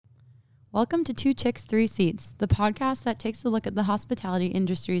Welcome to Two Chicks, Three Seats, the podcast that takes a look at the hospitality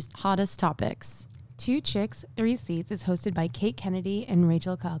industry's hottest topics. Two Chicks, Three Seats is hosted by Kate Kennedy and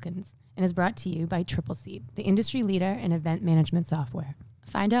Rachel Calkins and is brought to you by Triple Seat, the industry leader in event management software.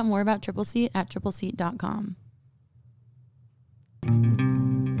 Find out more about Triple Seat at tripleseat.com.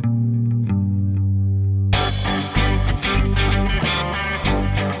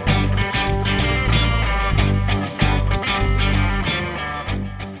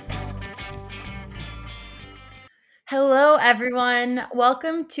 Hello, everyone.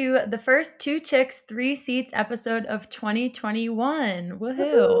 Welcome to the first Two Chicks, Three Seats episode of 2021.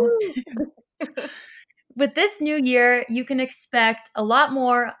 Woohoo! With this new year, you can expect a lot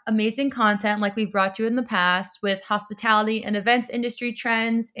more amazing content like we've brought you in the past with hospitality and events industry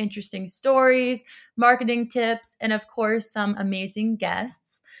trends, interesting stories, marketing tips, and of course, some amazing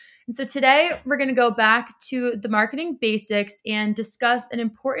guests. And so today we're going to go back to the marketing basics and discuss an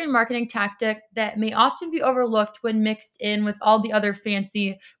important marketing tactic that may often be overlooked when mixed in with all the other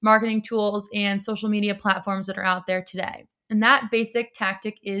fancy marketing tools and social media platforms that are out there today. And that basic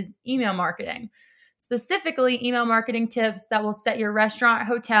tactic is email marketing. Specifically, email marketing tips that will set your restaurant,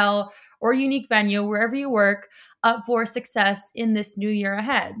 hotel, or unique venue, wherever you work, up for success in this new year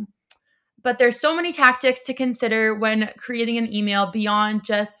ahead. But there's so many tactics to consider when creating an email beyond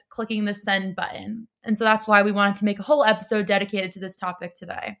just clicking the send button. And so that's why we wanted to make a whole episode dedicated to this topic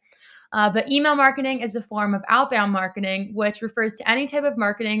today. But email marketing is a form of outbound marketing, which refers to any type of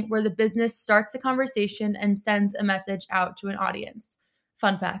marketing where the business starts the conversation and sends a message out to an audience.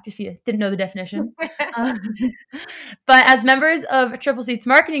 Fun fact, if you didn't know the definition. But as members of Triple Seat's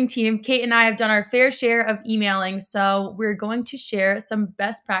marketing team, Kate and I have done our fair share of emailing. So we're going to share some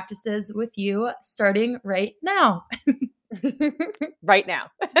best practices with you starting right now. Right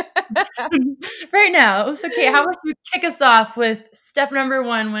now. Right now. So Kate, how about you kick us off with step number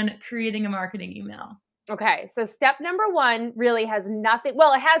one when creating a marketing email? Okay, so step number one really has nothing,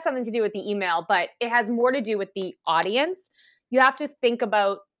 well, it has something to do with the email, but it has more to do with the audience. You have to think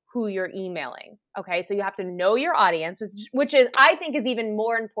about who you're emailing. Okay, so you have to know your audience, which is, I think, is even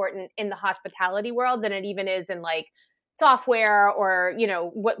more important in the hospitality world than it even is in like software or, you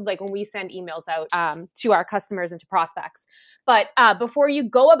know, what, like when we send emails out to our customers and to prospects. But before you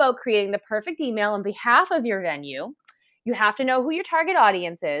go about creating the perfect email on behalf of your venue, you have to know who your target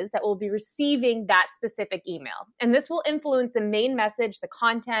audience is that will be receiving that specific email. And this will influence the main message, the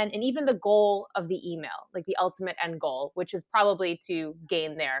content, and even the goal of the email, like the ultimate end goal, which is probably to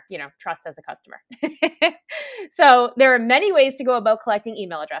gain their, trust as a customer. So there are many ways to go about collecting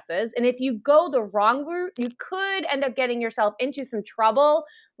email addresses. And if you go the wrong route, you could end up getting yourself into some trouble.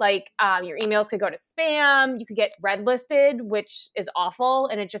 Like your emails could go to spam, you could get red listed, which is awful.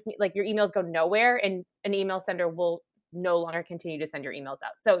 And it just like your emails go nowhere and an email sender will no longer continue to send your emails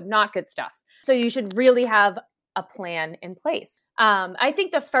out. So not good stuff. So you should really have a plan in place. I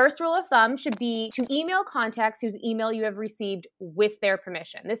think the first rule of thumb should be to email contacts whose email you have received with their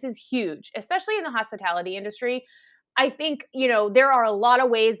permission. This is huge, especially in the hospitality industry. I think, there are a lot of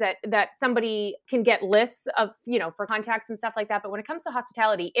ways that somebody can get lists of, for contacts and stuff like that. But when it comes to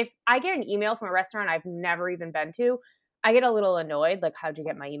hospitality, if I get an email from a restaurant I've never even been to, I get a little annoyed. Like, how'd you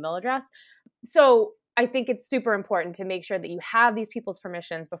get my email address? So I think it's super important to make sure that you have these people's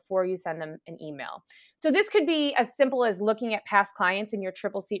permissions before you send them an email. So this could be as simple as looking at past clients in your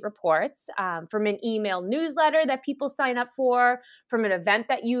Triple Seat reports, from an email newsletter that people sign up for, from an event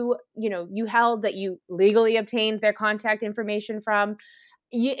that you held that you legally obtained their contact information from.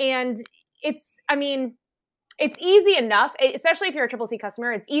 It's easy enough, especially if you're a Triple C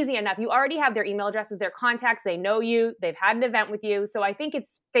customer, it's easy enough. You already have their email addresses, their contacts, they know you, they've had an event with you. So I think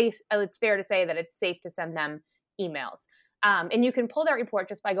it's fair to say that it's safe to send them emails. And you can pull that report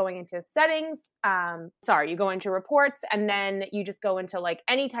just by going into settings. You go into reports and then you just go into like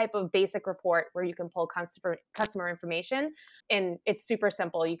any type of basic report where you can pull customer information. And it's super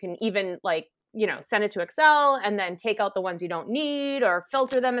simple. You can even send it to Excel and then take out the ones you don't need or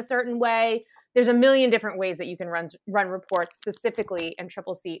filter them a certain way. There's a million different ways that you can run reports specifically in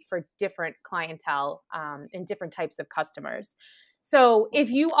Triple Seat for different clientele and different types of customers. So if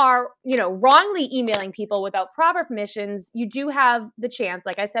you are, wrongly emailing people without proper permissions, you do have the chance,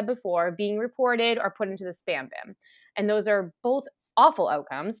 like I said before, of being reported or put into the spam bin. And those are both awful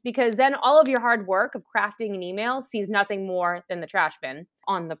outcomes because then all of your hard work of crafting an email sees nothing more than the trash bin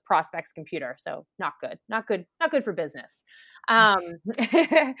on the prospect's computer. So not good for business. And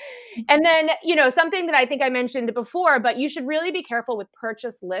then, something that I think I mentioned before, but you should really be careful with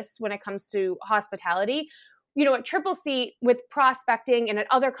purchase lists when it comes to hospitality. At Triple Seat with prospecting and at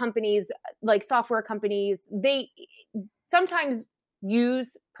other companies like software companies, they sometimes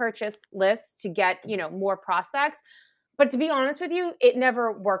use purchase lists to get, more prospects. But to be honest with you, it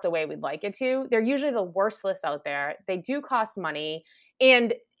never worked the way we'd like it to. They're usually the worst lists out there. They do cost money,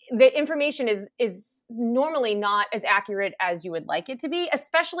 and the information is normally not as accurate as you would like it to be,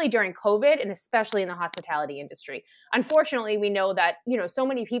 especially during COVID and especially in the hospitality industry. Unfortunately, we know that, so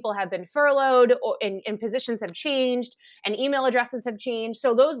many people have been furloughed and positions have changed and email addresses have changed.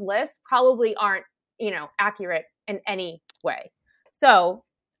 So those lists probably aren't, accurate in any way. So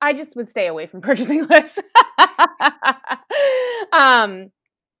I just would stay away from purchasing lists.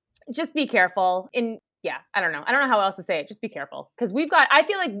 Just be careful. Yeah, I don't know how else to say it. Just be careful. Because I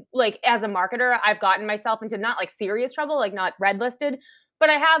feel like as a marketer, I've gotten myself into not like serious trouble, like not red listed,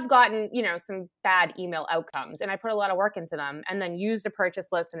 but I have gotten, some bad email outcomes, and I put a lot of work into them and then used a purchase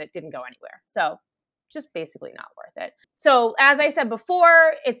list and it didn't go anywhere. So just basically not worth it. So as I said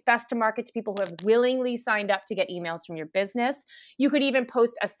before, it's best to market to people who have willingly signed up to get emails from your business. You could even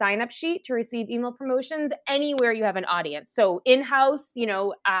post a sign-up sheet to receive email promotions anywhere you have an audience. So in-house,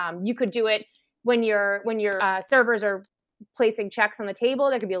 you could do it when your servers are placing checks on the table.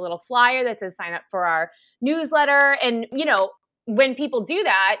 There could be a little flyer that says sign up for our newsletter. And, when people do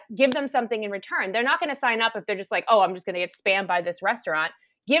that, give them something in return. They're not going to sign up if they're just like, oh, I'm just going to get spammed by this restaurant.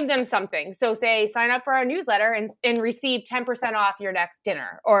 Give them something. So say, sign up for our newsletter and receive 10% off your next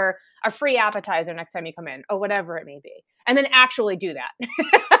dinner, or a free appetizer next time you come in, or whatever it may be. And then actually do that.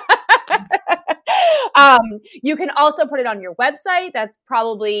 You can also put it on your website. That's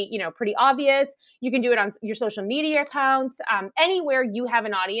probably, pretty obvious. You can do it on your social media accounts. Anywhere you have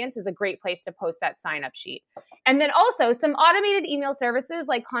an audience is a great place to post that sign-up sheet. And then also some automated email services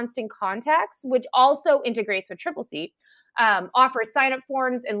like Constant Contacts, which also integrates with Tripleseat, offers sign-up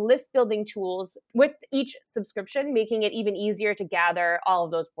forms and list building tools with each subscription, making it even easier to gather all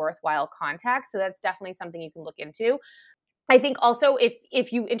of those worthwhile contacts. So that's definitely something you can look into. I think also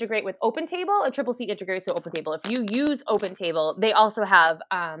if you integrate with OpenTable, a Tripleseat integrates with OpenTable. If you use OpenTable, they also have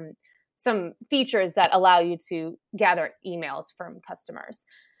some features that allow you to gather emails from customers.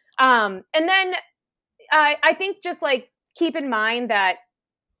 And then I think just like keep in mind that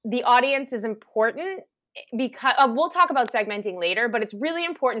the audience is important, because we'll talk about segmenting later, but it's really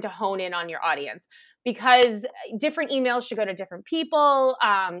important to hone in on your audience, because different emails should go to different people.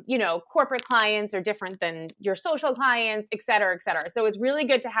 Corporate clients are different than your social clients, et cetera, et cetera. So it's really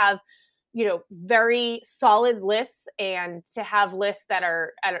good to have, very solid lists, and to have lists that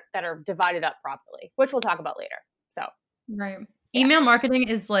are divided up properly, which we'll talk about later. So, right. Yeah. Email marketing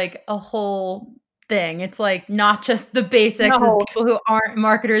is like a whole thing. It's like not just the basics as people who aren't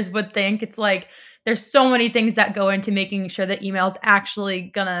marketers would think. It's like there's so many things that go into making sure that email is actually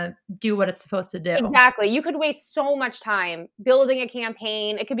gonna do what it's supposed to do. Exactly. You could waste so much time building a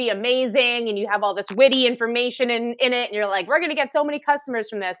campaign. It could be amazing, and you have all this witty information in it, and you're like, we're gonna get so many customers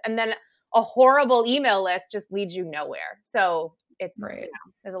from this, and then a horrible email list just leads you nowhere. So it's right.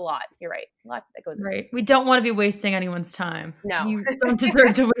 There's a lot. You're right. A lot that goes into it. We don't want to be wasting anyone's time. No. You don't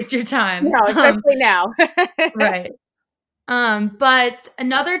deserve to waste your time. No, especially now. Right. But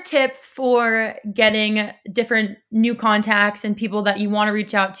another tip for getting different new contacts and people that you want to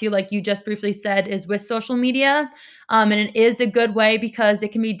reach out to, like you just briefly said, is with social media. And it is a good way because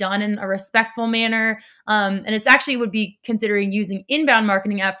it can be done in a respectful manner. And it's actually would be considering using inbound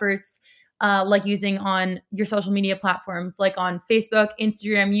marketing efforts, like using on your social media platforms, like on Facebook,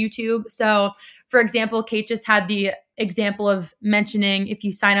 Instagram, YouTube. So for example, Kate just had the example of mentioning if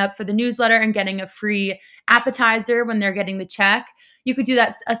you sign up for the newsletter and getting a free appetizer when they're getting the check, you could do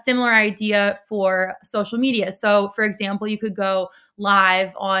that, a similar idea for social media. So for example, you could go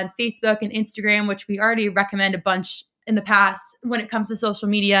live on Facebook and Instagram, which we already recommend a bunch in the past when it comes to social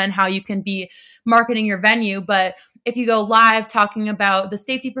media and how you can be marketing your venue. But if you go live talking about the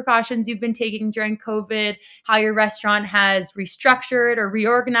safety precautions you've been taking during COVID, how your restaurant has restructured or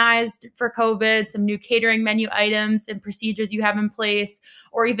reorganized for COVID, some new catering menu items and procedures you have in place,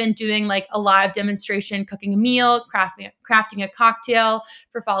 or even doing like a live demonstration, cooking a meal, crafting a cocktail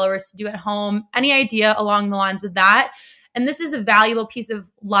for followers to do at home, any idea along the lines of that. And this is a valuable piece of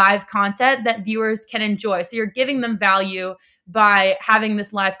live content that viewers can enjoy. So you're giving them value by having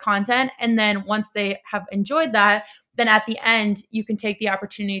this live content. And then once they have enjoyed that, then at the end, you can take the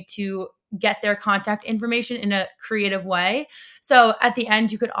opportunity to get their contact information in a creative way. So at the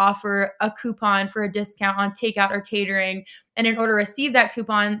end, you could offer a coupon for a discount on takeout or catering. And in order to receive that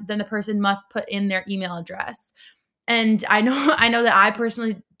coupon, then the person must put in their email address. And I know that I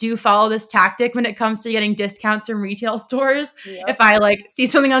personally do follow this tactic when it comes to getting discounts from retail stores. Yep. If I like see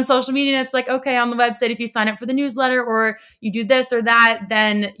something on social media and it's like, okay, on the website, if you sign up for the newsletter or you do this or that,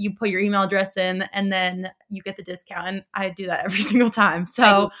 then you put your email address in and then you get the discount. And I do that every single time.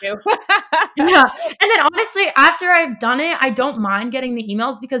 So yeah. And then honestly, after I've done it, I don't mind getting the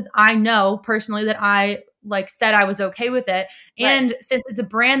emails because I know personally that I like said I was okay with it. And since it's a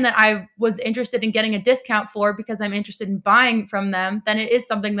brand that I was interested in getting a discount for because I'm interested in buying from them, then it is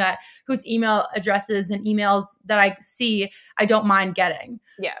something that whose email addresses and emails that I see, I don't mind getting.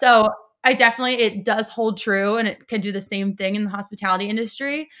 Yeah. So it does hold true, and it can do the same thing in the hospitality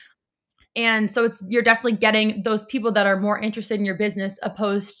industry. And so you're definitely getting those people that are more interested in your business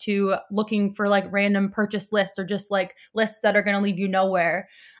opposed to looking for like random purchase lists or just like lists that are going to leave you nowhere.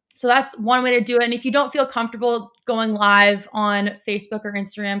 So that's one way to do it. And if you don't feel comfortable going live on Facebook or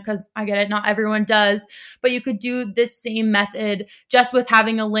Instagram, because I get it, not everyone does, but you could do this same method just with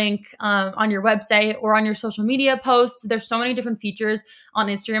having a link on your website or on your social media posts. There's so many different features on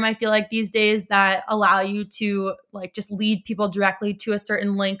Instagram, I feel like these days, that allow you to like just lead people directly to a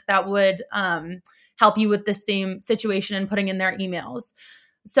certain link that would help you with the same situation and putting in their emails.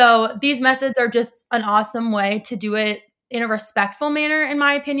 So these methods are just an awesome way to do it in a respectful manner, in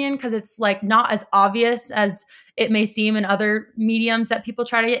my opinion, because it's like not as obvious as it may seem in other mediums that people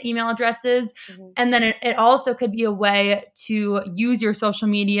try to get email addresses. Mm-hmm. And then it also could be a way to use your social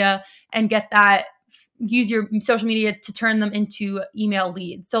media and use your social media to turn them into email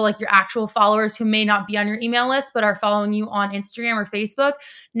leads. So like your actual followers who may not be on your email list, but are following you on Instagram or Facebook,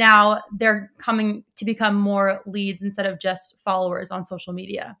 now they're coming to become more leads instead of just followers on social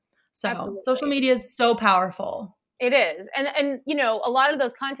media. So Absolutely. Social media is so powerful. It is. And you know, a lot of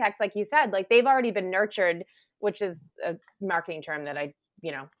those contacts, like you said, like they've already been nurtured, which is a marketing term that I,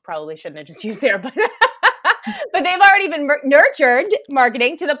 probably shouldn't have just used there, but but they've already been nurtured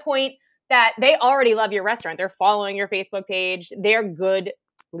marketing to the point that they already love your restaurant. They're following your Facebook page. They're good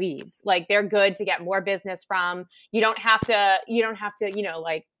leads. Like they're good to get more business from. You don't have to,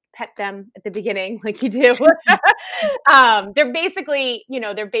 like pet them at the beginning like you do. They're basically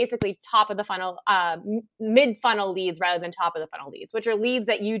top of the funnel, mid funnel leads rather than top of the funnel leads, which are leads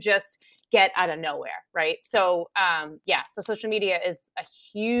that you just get out of nowhere, right? So so social media is a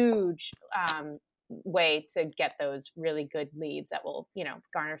huge way to get those really good leads that will,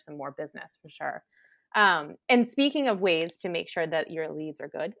 garner some more business for sure. And speaking of ways to make sure that your leads are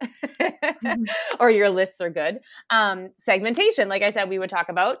good or your lists are good, segmentation, like I said, we would talk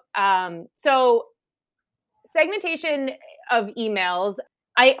about. So segmentation of emails,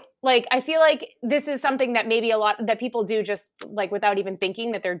 I feel like this is something that maybe a lot that people do just like without even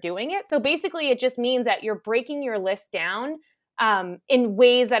thinking that they're doing it. So basically it just means that you're breaking your list down in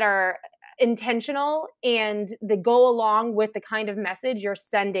ways that are intentional and they go along with the kind of message you're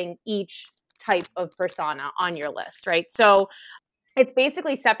sending each type of persona on your list, right? So it's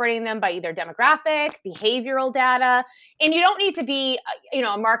basically separating them by either demographic, behavioral data, and you don't need to be,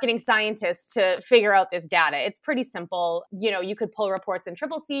 a marketing scientist to figure out this data. It's pretty simple. You could pull reports in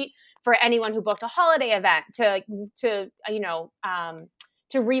Tripleseat for anyone who booked a holiday event to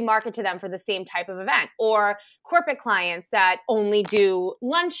remarket to them for the same type of event, or corporate clients that only do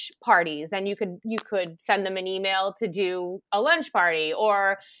lunch parties, and you could send them an email to do a lunch party,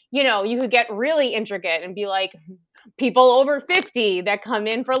 or you could get really intricate and be like people over 50 that come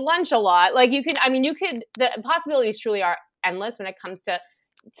in for lunch a lot. Like the possibilities truly are endless when it comes to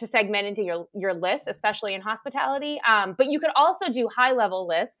segment into your list, especially in hospitality. But you could also do high level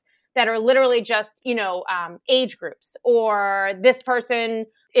lists that are literally just, age groups, or this person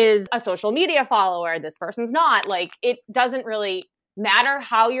is a social media follower, this person's not. Like, it doesn't really matter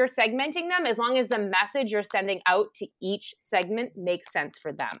how you're segmenting them as long as the message you're sending out to each segment makes sense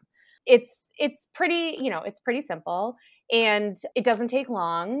for them. It's pretty, it's pretty simple, and it doesn't take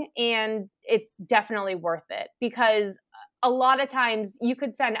long, and it's definitely worth it, because a lot of times you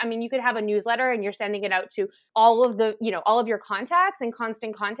could have a newsletter and you're sending it out to all of your contacts in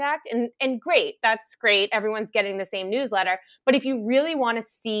constant contact, and great. That's great. Everyone's getting the same newsletter. But if you really want to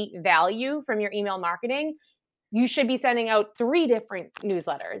see value from your email marketing, you should be sending out 3 different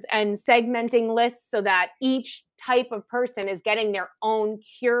newsletters and segmenting lists so that each type of person is getting their own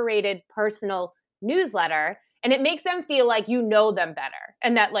curated personal newsletter. And it makes them feel like you know them better,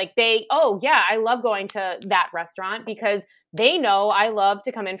 and that like I love going to that restaurant because they know I love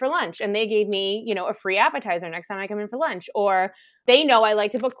to come in for lunch, and they gave me, a free appetizer next time I come in for lunch, or they know I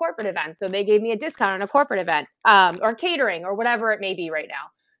like to book corporate events, so they gave me a discount on a corporate event, or catering, or whatever it may be right now.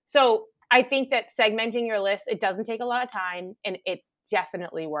 So I think that segmenting your list, it doesn't take a lot of time, and it's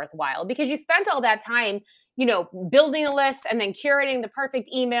definitely worthwhile, because you spent all that time, building a list and then curating the perfect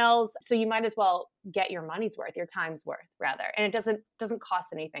emails. So you might as well get your money's worth, your time's worth rather. And it doesn't cost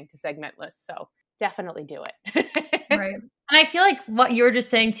anything to segment lists. So definitely do it. Right. And I feel like what you were just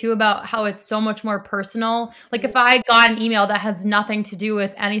saying too about how it's so much more personal. Like if I got an email that has nothing to do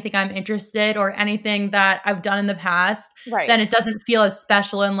with anything I'm interested or anything that I've done in the past, Right. then it doesn't feel as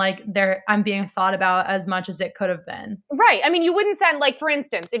special and like I'm being thought about as much as it could have been. Right. I mean, you wouldn't send, like, for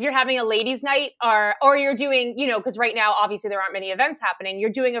instance, if you're having a ladies' night or you're doing, because right now, obviously, there aren't many events happening. You're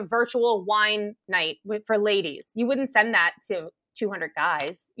doing a virtual wine night for ladies. You wouldn't send that to 200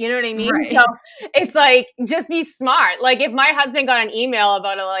 guys. You know what I mean? Right. So it's like, just be smart. Like if my husband got an email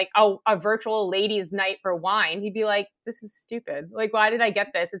about a virtual ladies night for wine, he'd be like, this is stupid. Like, why did I get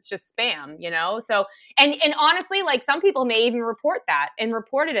this? It's just spam, So, and honestly, like some people may even report that and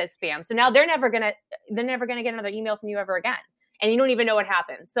report it as spam. So now they're never going to get another email from you ever again. And you don't even know what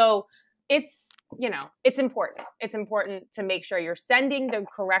happened. So it's important. It's important to make sure you're sending the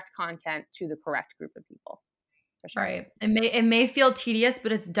correct content to the correct group of people. Sure. Right. It may feel tedious,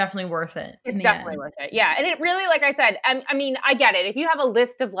 but it's definitely worth it. It's definitely worth it. Yeah. And it really, like I said, I mean, I get it. If you have a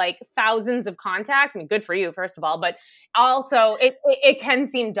list of like thousands of contacts, I mean, good for you, first of all, but also it can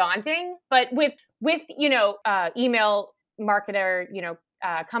seem daunting, but with email marketer,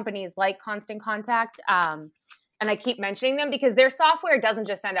 companies like Constant Contact, and I keep mentioning them because their software doesn't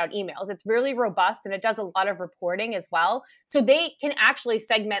just send out emails. It's really robust and it does a lot of reporting as well. So they can actually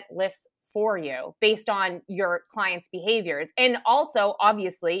segment lists for you based on your client's behaviors. And also,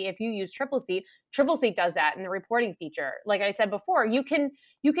 obviously, if you use Triple Seat does that in the reporting feature. Like I said before, you can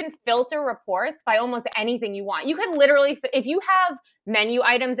filter reports by almost anything you want. You can literally, if you have menu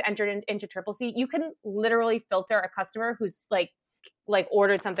items entered into Triple Seat, you can literally filter a customer who's like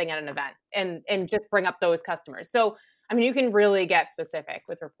ordered something at an event and just bring up those customers. So, I mean, you can really get specific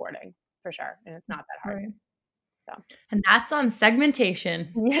with reporting for sure. And it's not that hard. Right. So. And that's on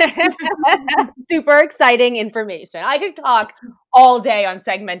segmentation. Super exciting information. I could talk all day on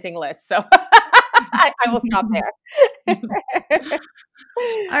segmenting lists. So I will stop there.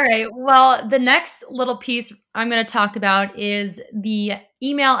 All right. Well, the next little piece I'm going to talk about is the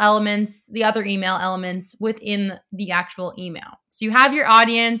email elements, the other email elements within the actual email. So you have your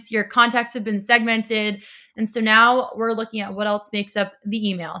audience, your contacts have been segmented. And so now we're looking at what else makes up the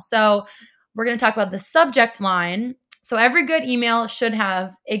email. So we're going to talk about the subject line. So every good email should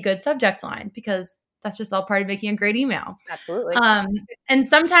have a good subject line because that's just all part of making a great email. Absolutely. And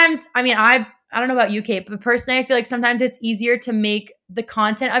sometimes, I mean, I don't know about you, Kate, but personally, I feel like sometimes it's easier to make the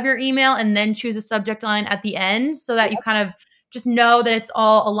content of your email and then choose a subject line at the end so that you kind of just know that it's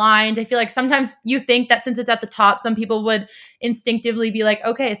all aligned. I feel like sometimes you think that since it's at the top, some people would instinctively be like,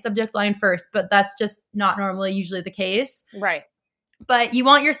 okay, subject line first, but that's just not normally usually the case. Right. But you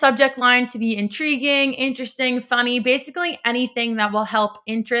want your subject line to be intriguing, interesting, funny, basically anything that will help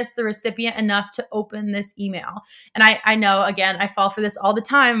interest the recipient enough to open this email. And I know, again, I fall for this all the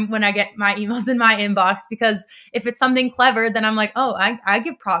time when I get my emails in my inbox because if it's something clever, then I'm like, oh, I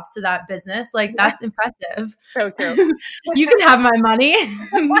give props to that business. Like, that's impressive. So true. You can have my money.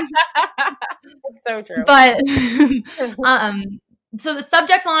 It's so true. But so the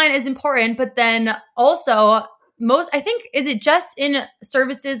subject line is important, but then also is it just in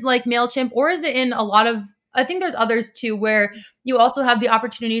services like MailChimp or is it in a lot of, I think there's others too, where you also have the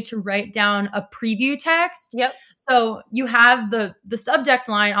opportunity to write down a preview text. Yep. So you have the subject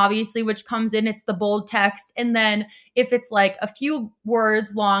line, obviously, which comes in, it's the bold text. And then if it's like a few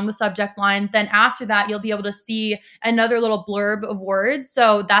words long, the subject line, then after that, you'll be able to see another little blurb of words.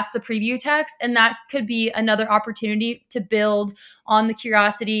 So that's the preview text. And that could be another opportunity to build on the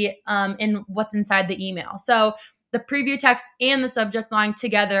curiosity in what's inside the email. So the preview text and the subject line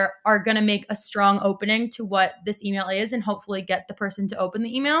together are going to make a strong opening to what this email is and hopefully get the person to open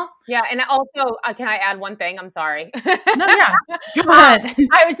the email. Yeah. And also, can I add one thing? I'm sorry. No, yeah. Go ahead.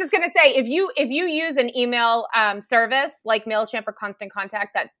 I was just going to say, if you use an email service like MailChimp or Constant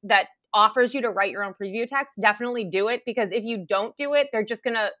Contact that offers you to write your own preview text, definitely do it, because if you don't do it, they're just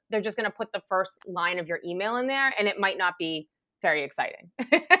gonna put the first line of your email in there and it might not be very exciting.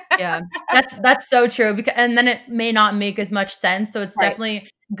 Yeah, that's so true. And then it may not make as much sense. So it's definitely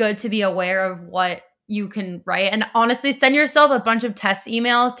good to be aware of what you can write. And honestly, send yourself a bunch of test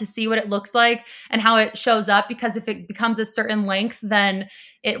emails to see what it looks like and how it shows up. Because if it becomes a certain length, then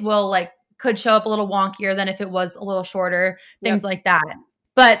it will could show up a little wonkier than if it was a little shorter, things like that.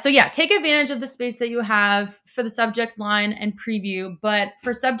 But so yeah, take advantage of the space that you have for the subject line and preview. But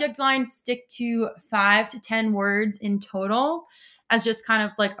for subject line, stick to 5 to 10 words in total. as just kind of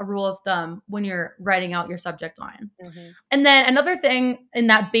like a rule of thumb when you're writing out your subject line. Mm-hmm. And then another thing in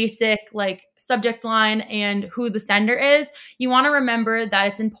that basic like subject line and who the sender is, you want to remember that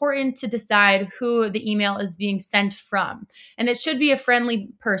it's important to decide who the email is being sent from. And it should be a friendly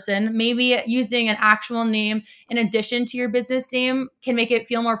person. Maybe using an actual name in addition to your business name can make it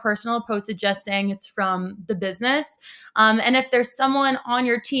feel more personal, opposed to just saying it's from the business. And if there's someone on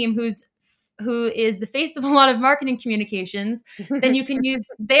your team who is the face of a lot of marketing communications, then you can use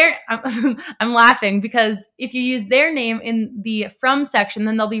their, I'm laughing because if you use their name in the from section,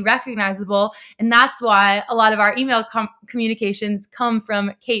 then they'll be recognizable. And that's why a lot of our email communications come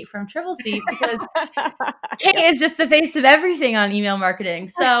from Kate from Triple C, because Kate is just the face of everything on email marketing.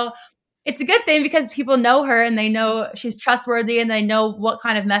 So it's a good thing because people know her and they know she's trustworthy and they know what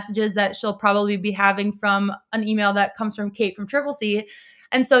kind of messages that she'll probably be having from an email that comes from Kate from Triple C.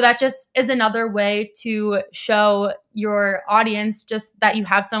 And so that just is another way to show your audience just that you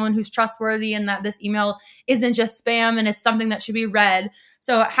have someone who's trustworthy and that this email isn't just spam and it's something that should be read.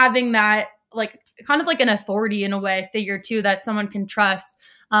 So having that like kind of like an authority in a way figure too that someone can trust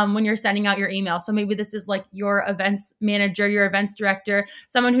when you're sending out your email. So maybe this is like your events manager, your events director,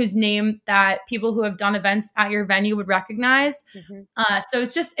 someone whose name that people who have done events at your venue would recognize. Mm-hmm.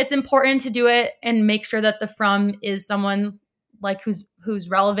 So it's important to do it and make sure that the from is someone like who's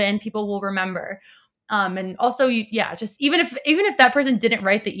relevant, people will remember. And also just even if that person didn't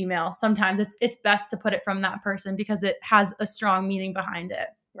write the email, sometimes it's best to put it from that person because it has a strong meaning behind it.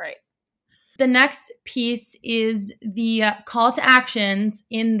 Right. The next piece is the call to actions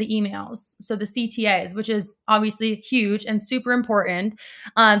in the emails. So the CTAs, which is obviously huge and super important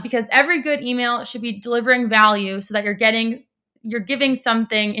because every good email should be delivering value so that you're giving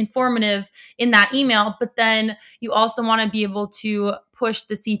something informative in that email, but then you also want to be able to push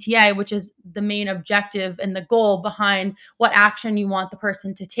the CTA, which is the main objective and the goal behind what action you want the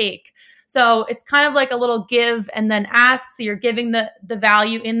person to take. So it's kind of like a little give and then ask. So you're giving the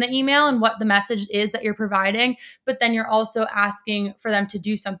value in the email and what the message is that you're providing, but then you're also asking for them to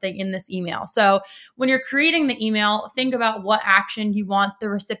do something in this email. So when you're creating the email, think about what action you want the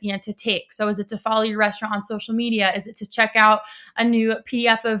recipient to take. So is it to follow your restaurant on social media? Is it to check out a new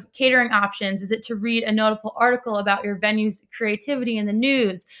PDF of catering options? Is it to read a notable article about your venue's creativity in the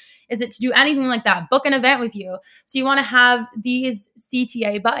news? Is it to do anything like that? Book an event with you. So you want to have these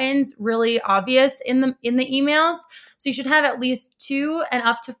CTA buttons really obvious in the emails. So you should have at least 2 and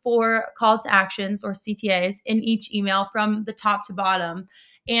up to 4 calls to actions or CTAs in each email from the top to bottom.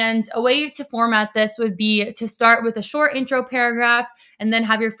 And a way to format this would be to start with a short intro paragraph and then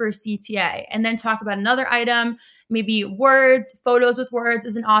have your first CTA and then talk about another item. Maybe words, photos with words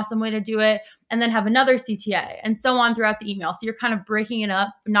is an awesome way to do it. And then have another CTA and so on throughout the email. So you're kind of breaking it up,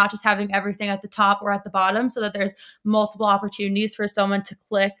 not just having everything at the top or at the bottom so that there's multiple opportunities for someone to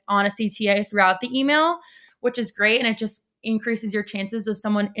click on a CTA throughout the email, which is great. And it just increases your chances of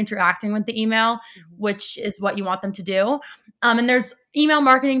someone interacting with the email, which is what you want them to do. And there's email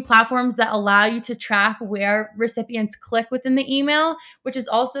marketing platforms that allow you to track where recipients click within the email, which is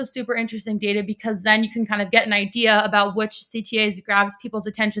also super interesting data because then you can kind of get an idea about which CTAs grabbed people's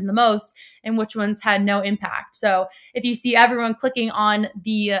attention the most and which ones had no impact. So if you see everyone clicking on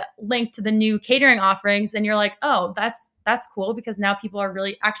the link to the new catering offerings, then you're like, oh, that's cool because now people are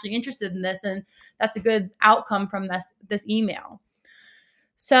really actually interested in this and that's a good outcome from this email.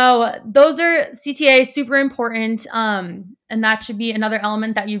 So those are CTAs, super important. And that should be another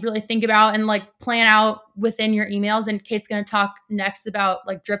element that you really think about and like plan out within your emails. And Kate's going to talk next about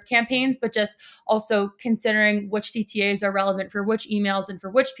like drip campaigns, but just also considering which CTAs are relevant for which emails and for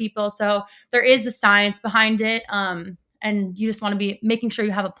which people. So there is a science behind it. And you just want to be making sure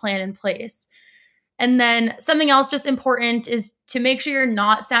you have a plan in place. And then something else just important is to make sure you're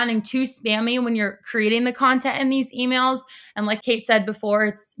not sounding too spammy when you're creating the content in these emails. And like Kate said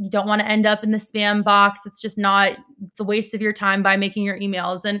before, you don't want to end up in the spam box. It's a waste of your time by making your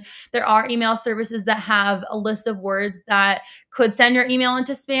emails. And there are email services that have a list of words that could send your email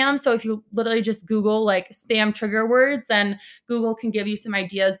into spam. So if you literally just Google like spam trigger words, then Google can give you some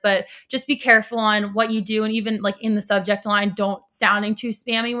ideas, but just be careful on what you do. And even like in the subject line, don't sounding too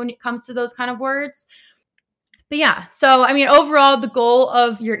spammy when it comes to those kind of words. But yeah, so I mean, overall, the goal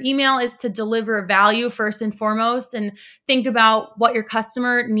of your email is to deliver value first and foremost and think about what your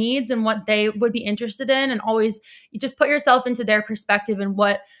customer needs and what they would be interested in. And always you just put yourself into their perspective and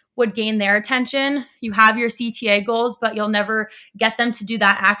what would gain their attention. You have your CTA goals, but you'll never get them to do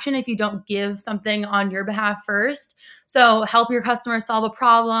that action if you don't give something on your behalf first. So help your customer solve a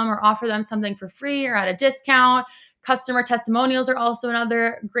problem or offer them something for free or at a discount. Customer testimonials are also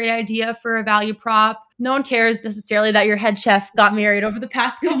another great idea for a value prop. no one cares necessarily that your head chef got married over the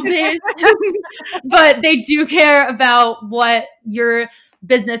past couple days, but they do care about what your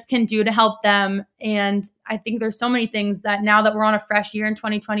business can do to help them. And I think there's so many things that now that we're on a fresh year in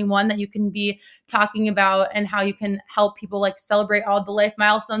 2021 that you can be talking about, and how you can help people like celebrate all the life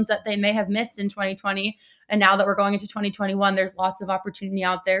milestones that they may have missed in 2020. And now that we're going into 2021, there's lots of opportunity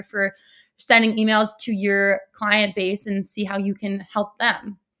out there for sending emails to your client base and see how you can help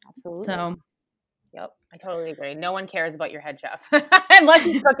them. Absolutely. So, yep, I totally agree. No one cares about your head chef unless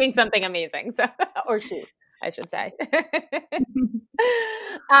he's cooking something amazing. So, or she, I should say.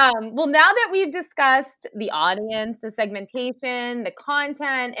 Well, now that we've discussed the audience, the segmentation, the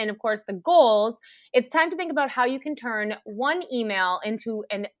content, and of course the goals, it's time to think about how you can turn one email into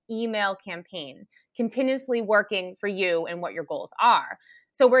an email campaign, continuously working for you and what your goals are.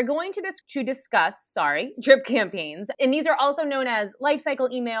 So we're going to discuss drip campaigns. And these are also known as lifecycle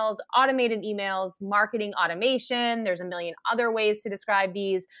emails, automated emails, marketing automation. There's a million other ways to describe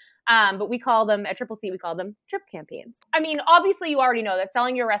these. But we call them, at Triple C, we call them drip campaigns. I mean, obviously you already know that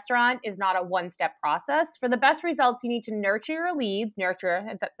selling your restaurant is not a one-step process. For the best results, you need to nurture your leads,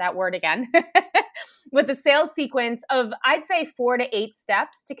 that word again, with a sales sequence of, I'd say, 4 to 8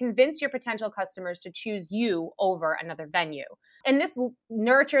 steps to convince your potential customers to choose you over another venue. And this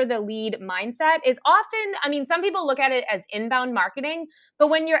nurture the lead mindset is often, I mean, some people look at it as inbound marketing, but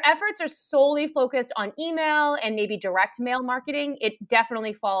when your efforts are solely focused on email and maybe direct mail marketing, it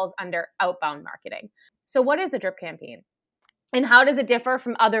definitely falls under outbound marketing. So what is a drip campaign? And how does it differ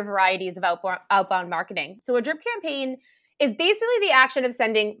from other varieties of outbound marketing? So a drip campaign is basically the action of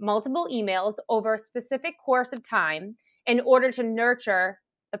sending multiple emails over a specific course of time in order to nurture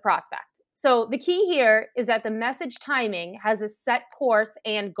the prospect. So the key here is that the message timing has a set course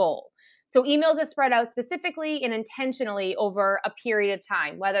and goal. So emails are spread out specifically and intentionally over a period of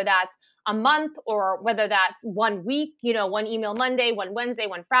time, whether that's a month or whether that's 1 week, one email Monday, one Wednesday,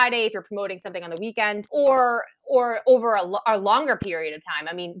 one Friday, if you're promoting something on the weekend, or over a longer period of time.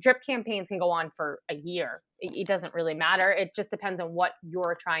 I mean, drip campaigns can go on for a year. It doesn't really matter. It just depends on what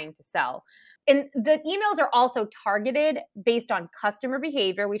you're trying to sell. And the emails are also targeted based on customer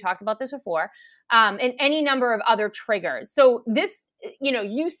behavior. We talked about this before, and any number of other triggers. So this,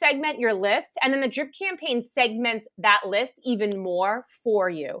 you segment your list, and then the drip campaign segments that list even more for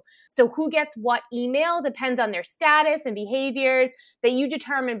you. So who gets what email depends on their status and behaviors that you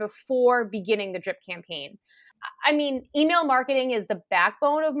determine before beginning the drip campaign. I mean, email marketing is the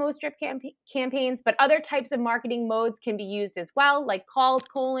backbone of most drip campaigns, but other types of marketing modes can be used as well, like cold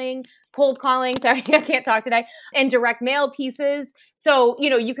calling, I can't talk today, and direct mail pieces. So,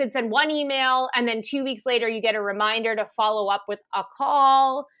 you could send one email and then 2 weeks later, you get a reminder to follow up with a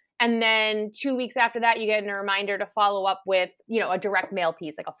call. And then 2 weeks after that, you get a reminder to follow up with, a direct mail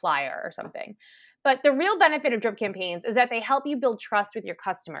piece, like a flyer or something. But the real benefit of drip campaigns is that they help you build trust with your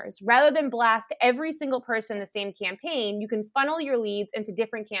customers. Rather than blast every single person the same campaign, you can funnel your leads into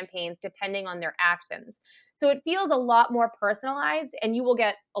different campaigns depending on their actions. So it feels a lot more personalized, and you will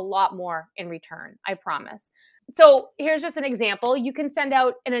get a lot more in return, I promise. So here's just an example. You can send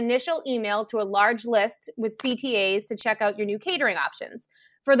out an initial email to a large list with CTAs to check out your new catering options.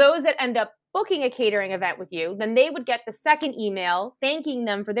 For those that end up booking a catering event with you, then they would get the second email thanking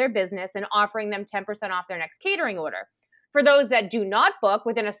them for their business and offering them 10% off their next catering order. For those that do not book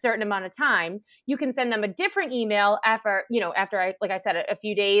within a certain amount of time, you can send them a different email after like I said, a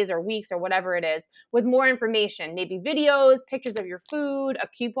few days or weeks or whatever it is, with more information, maybe videos, pictures of your food, a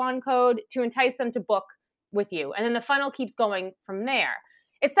coupon code to entice them to book with you. And then the funnel keeps going from there.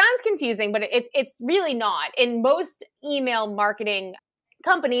 It sounds confusing, but it's really not. In most email marketing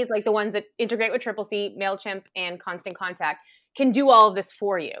companies, like the ones that integrate with Triple C, MailChimp, and Constant Contact, can do all of this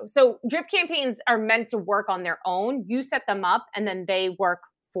for you. So drip campaigns are meant to work on their own. You set them up and then they work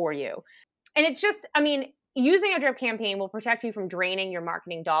for you. And it's just, using a drip campaign will protect you from draining your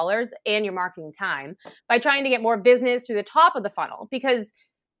marketing dollars and your marketing time by trying to get more business through the top of the funnel. Because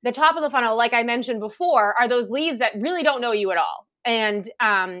the top of the funnel, like I mentioned before, are those leads that really don't know you at all. And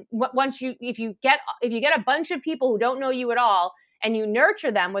if you get a bunch of people who don't know you at all, and you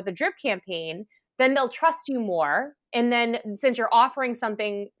nurture them with a drip campaign, then they'll trust you more. And then since you're offering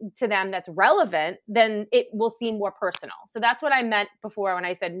something to them that's relevant, then it will seem more personal. So that's what I meant before when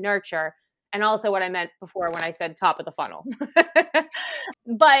I said nurture, and also what I meant before when I said top of the funnel.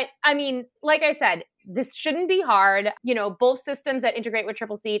 But like I said, this shouldn't be hard. Both systems that integrate with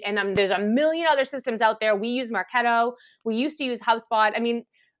Triple C, and there's a million other systems out there. We use Marketo. We used to use HubSpot.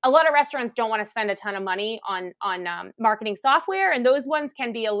 A lot of restaurants don't want to spend a ton of money on marketing software, and those ones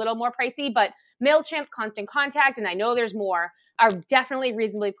can be a little more pricey, but MailChimp, Constant Contact, and I know there's more, are definitely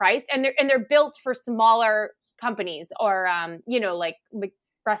reasonably priced, and they're built for smaller companies or like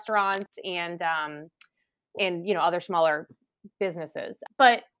restaurants and other smaller businesses.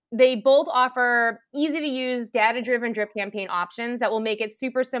 But they both offer easy to use data-driven drip campaign options that will make it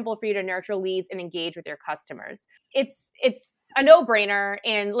super simple for you to nurture leads and engage with your customers. It's a no-brainer.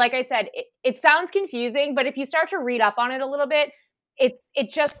 And like I said, it sounds confusing, but if you start to read up on it a little bit, it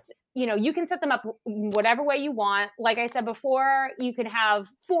just, you can set them up whatever way you want. Like I said before, you can have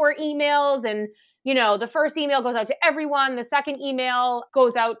 4 emails and the first email goes out to everyone. The second email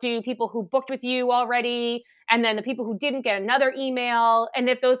goes out to people who booked with you already. And then the people who didn't get another email. And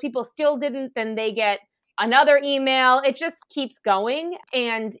if those people still didn't, then they get another email. It just keeps going.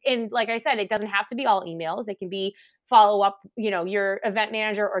 And like I said, it doesn't have to be all emails. It can be follow up, your event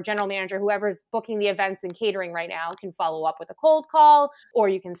manager or general manager, whoever's booking the events and catering right now, can follow up with a cold call, or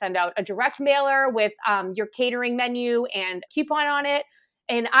you can send out a direct mailer with your catering menu and coupon on it.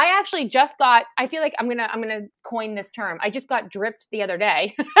 And I actually just got, I feel like I'm gonna coin this term. I just got dripped the other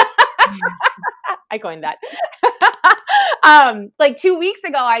day. I coined that. Like 2 weeks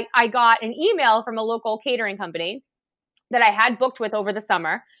ago, I got an email from a local catering company that I had booked with over the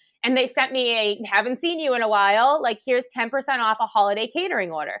summer. And they sent me haven't seen you in a while. Like, here's 10% off a holiday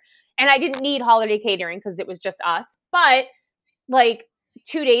catering order. And I didn't need holiday catering because it was just us. But like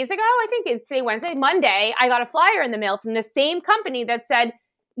 2 days ago, I think it's today, Wednesday, Monday, I got a flyer in the mail from the same company that said,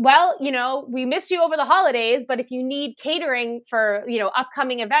 well, we missed you over the holidays, but if you need catering for,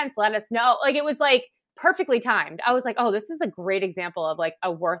 upcoming events, let us know. Like, it was like perfectly timed. I was like, oh, this is a great example of like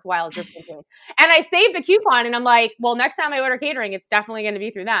a worthwhile drip campaign. And I saved the coupon and I'm like, well, next time I order catering, it's definitely going to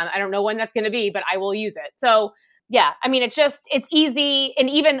be through them. I don't know when that's going to be, but I will use it. So yeah, I mean, it's easy. And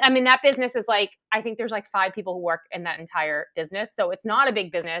even, I mean, that business is like, I think there's like 5 people who work in that entire business. So it's not a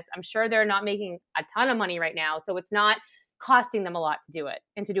big business. I'm sure they're not making a ton of money right now. So it's not costing them a lot to do it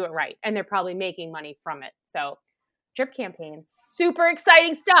and to do it right. And they're probably making money from it. So drip campaigns, super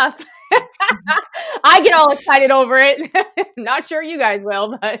exciting stuff. I get all excited over it. Not sure you guys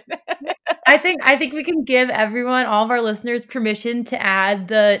will, but I think we can give everyone, all of our listeners, permission to add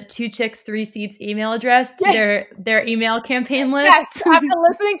the 2 Chicks 3 Seats email address to their email campaign list. Yes, after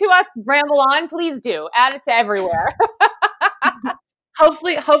listening to us ramble on, please do add it to everywhere.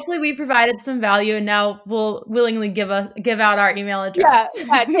 Hopefully we provided some value, and now we'll willingly give out our email address.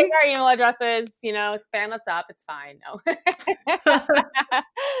 Yeah, take our email addresses, spam us up. It's fine. No.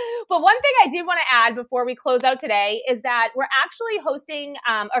 But one thing I did want to add before we close out today is that we're actually hosting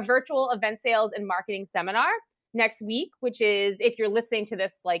a virtual event sales and marketing seminar next week, which is, if you're listening to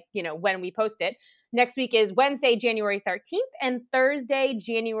this, like, when we post it, next week is Wednesday, January 13th and Thursday,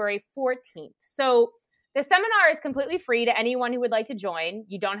 January 14th. So the seminar is completely free to anyone who would like to join.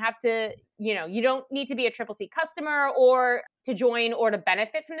 You don't have to, you don't need to be a Triple Seat customer or to join or to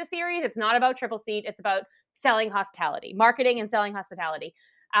benefit from the series. It's not about Triple Seat. It's about selling hospitality, marketing and selling hospitality.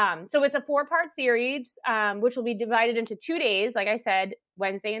 So it's a 4-part series, which will be divided into 2 days. Like I said,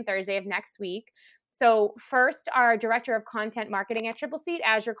 Wednesday and Thursday of next week. So first, our director of content marketing at Triple Seat,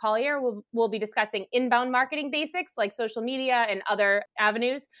 Azure Collier, will be discussing inbound marketing basics like social media and other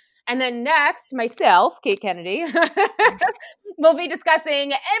avenues. And then next, myself, Kate Kennedy, will be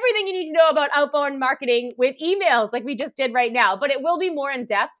discussing everything you need to know about outbound marketing with emails like we just did right now. But it will be more in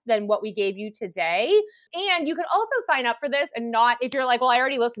depth than what we gave you today. And you can also sign up for this and not, if you're like, well, I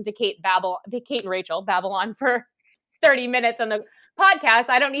already listened to Kate and Rachel babble on for 30 minutes on the podcast.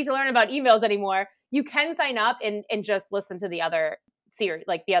 I don't need to learn about emails anymore. You can sign up and just listen to the other series,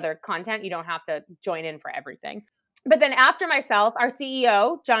 like the other content. You don't have to join in for everything. But then after myself, our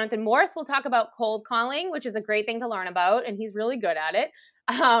CEO, Jonathan Morse, will talk about cold calling, which is a great thing to learn about, and he's really good at it.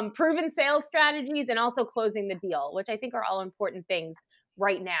 Proven sales strategies, and also closing the deal, which I think are all important things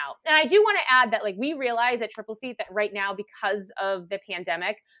right now. And I do want to add that, like, we realize at Triple Seat that right now, because of the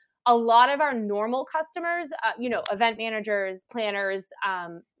pandemic, a lot of our normal customers, event managers, planners,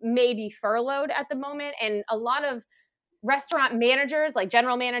 may be furloughed at the moment, and a lot of restaurant managers, like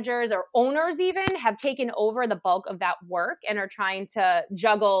general managers or owners even, have taken over the bulk of that work and are trying to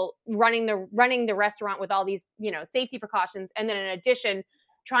juggle running the restaurant with all these, safety precautions. And then in addition,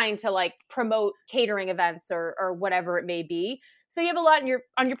 trying to like promote catering events or whatever it may be. So you have a lot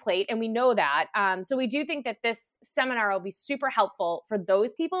on your plate, and we know that. So we do think that this seminar will be super helpful for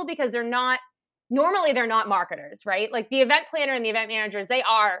those people, because they're not marketers, right? Like the event planner and the event managers, they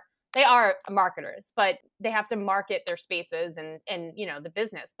are marketers, but they have to market their spaces and the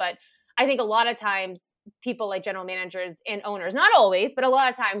business. But I think a lot of times people like general managers and owners, not always, but a lot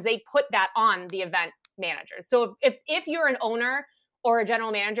of times they put that on the event managers. So if you're an owner or a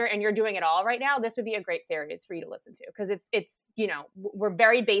general manager and you're doing it all right now, this would be a great series for you to listen to, because it's we're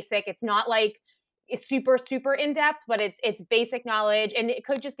very basic. It's not like it's super, super in-depth, but it's basic knowledge, and it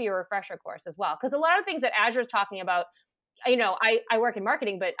could just be a refresher course as well. Because a lot of things that Azure is talking about, I work in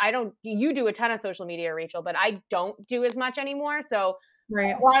marketing, but you do a ton of social media, Rachel, but I don't do as much anymore. So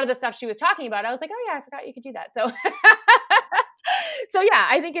right. A lot of the stuff she was talking about, I was like, oh yeah, I forgot you could do that. So, so yeah,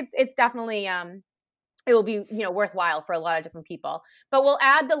 I think it's definitely, it will be, worthwhile for a lot of different people. But we'll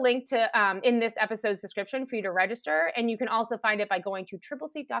add the link to in this episode's description for you to register. And you can also find it by going to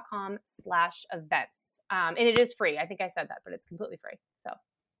tripleseat.com/events. And it is free. I think I said that, but it's completely free. So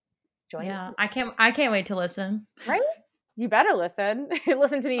join. Yeah, I can't wait to listen. Right? You better listen.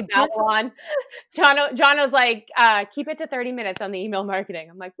 Listen to me babble on. John was like, keep it to 30 minutes on the email marketing.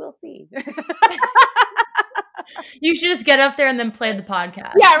 I'm like, we'll see. You should just get up there and then play the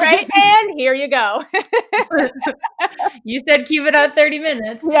podcast. Yeah, right? And here you go. You said keep it at 30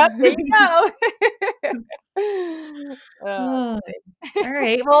 minutes. Yep, there you go. All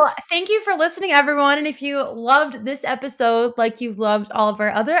right. Well, thank you for listening, everyone. And if you loved this episode like you've loved all of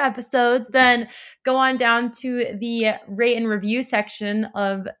our other episodes, then go on down to the rate and review section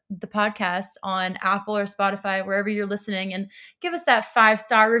of the podcast on Apple or Spotify, wherever you're listening, and give us that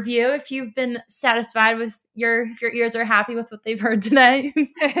 5-star review if you've been satisfied with if your ears are happy with what they've heard today.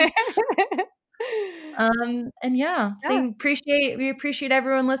 And we appreciate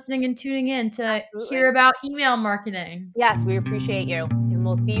everyone listening and tuning in to hear about email marketing. Yes, we appreciate you, and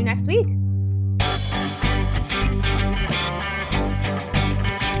we'll see you next week.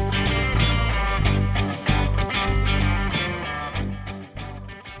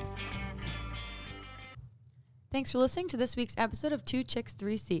 Thanks for listening to this week's episode of 2 Chicks,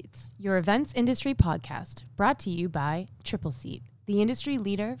 3 Seats, your events industry podcast, brought to you by Triple Seat, the industry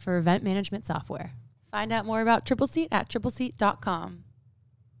leader for event management software. Find out more about Triple Seat at tripleseat.com.